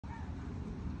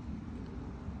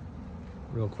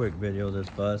Real quick video of this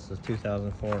bus. This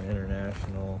 2004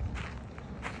 International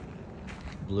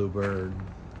Bluebird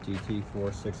GT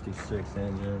 466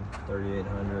 engine,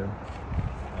 3800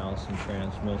 Allison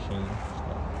transmission,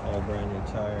 all brand new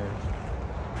tires,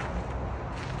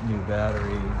 new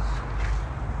batteries,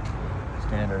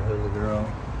 standard hood of the grill.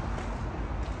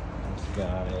 It's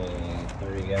got a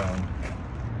 30-gallon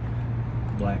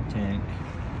black tank.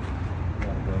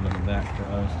 Got room in the back for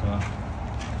other stuff.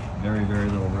 Very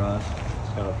little rust.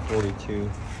 It's got a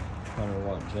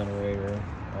 4200-watt generator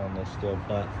on the steel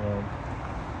platform.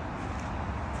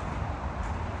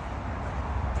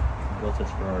 Built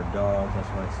this for our dogs. That's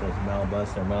why it says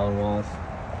MalBus or MalBus.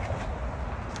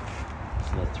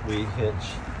 It's a 3-hitch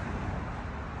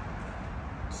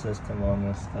system on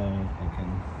this thing. You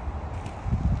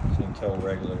can tow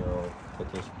regular or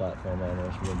put this platform on there.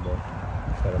 It's really good.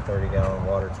 It's got a 30-gallon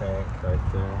water tank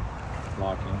right there,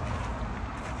 locking.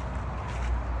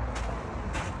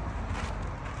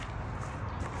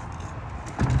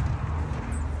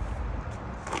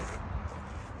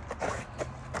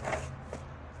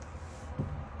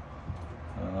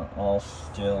 All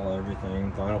steel,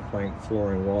 everything. Vinyl plank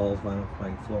flooring walls, vinyl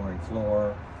plank flooring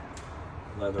floor,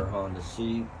 leather Honda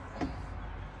seat.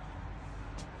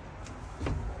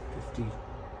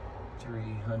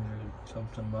 5,300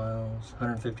 something miles,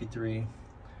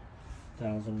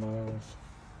 153,000 miles.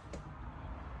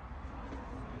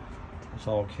 It's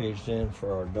all caged in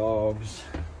for our dogs.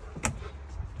 And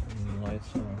the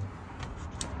lights on.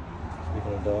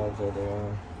 Speaking of dogs, there they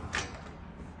are,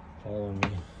 following me.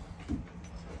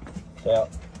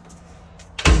 Out.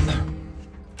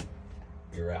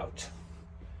 You're out.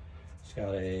 It's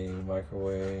got a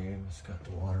microwave. It's got the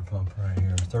water pump right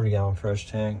here. 30-gallon fresh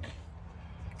tank.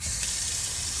 Got a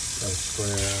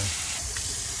square.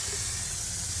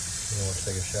 You want to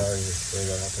take a shower, you just spray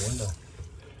that out the window.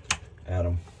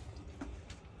 Adam.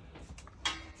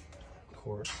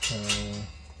 Quart.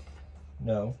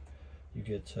 No. You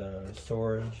get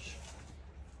storage.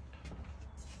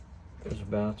 There's a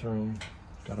bathroom.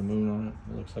 Got a moon on it.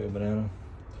 It looks like a banana.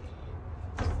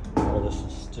 All this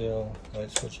is steel. Light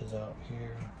switches out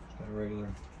here. Got a regular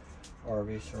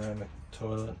RV ceramic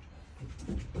toilet.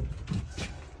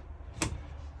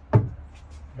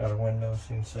 Got a window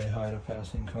so you can say hi to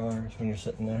passing cars when you're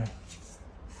sitting there.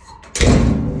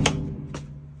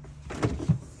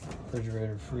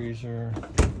 Refrigerator, freezer,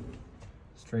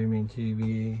 streaming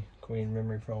TV, queen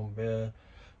memory foam bed.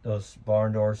 Those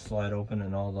barn doors slide open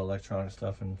and all the electronic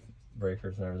stuff and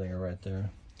breakers and everything are right there.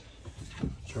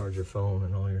 Charge your phone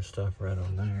and all your stuff right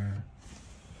on there.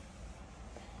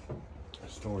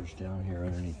 Storage down here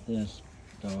underneath this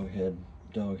dog hair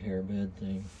bed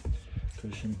thing,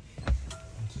 cushion.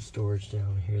 It's a storage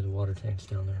down here. The water tank's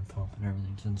down there and pump and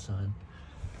everything's inside.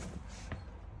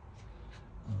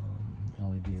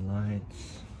 LED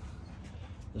lights.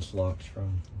 This locks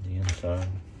from the inside.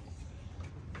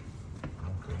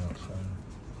 Lock the outside.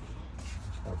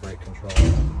 It's got brake control.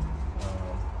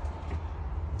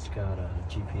 It's got a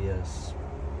GPS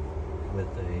with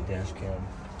a dash cam.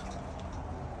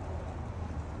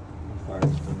 Fire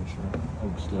extinguisher,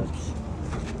 oak steps.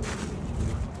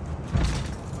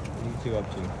 What are you two up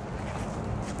to?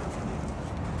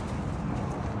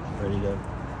 Ready to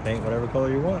paint whatever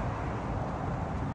color you want.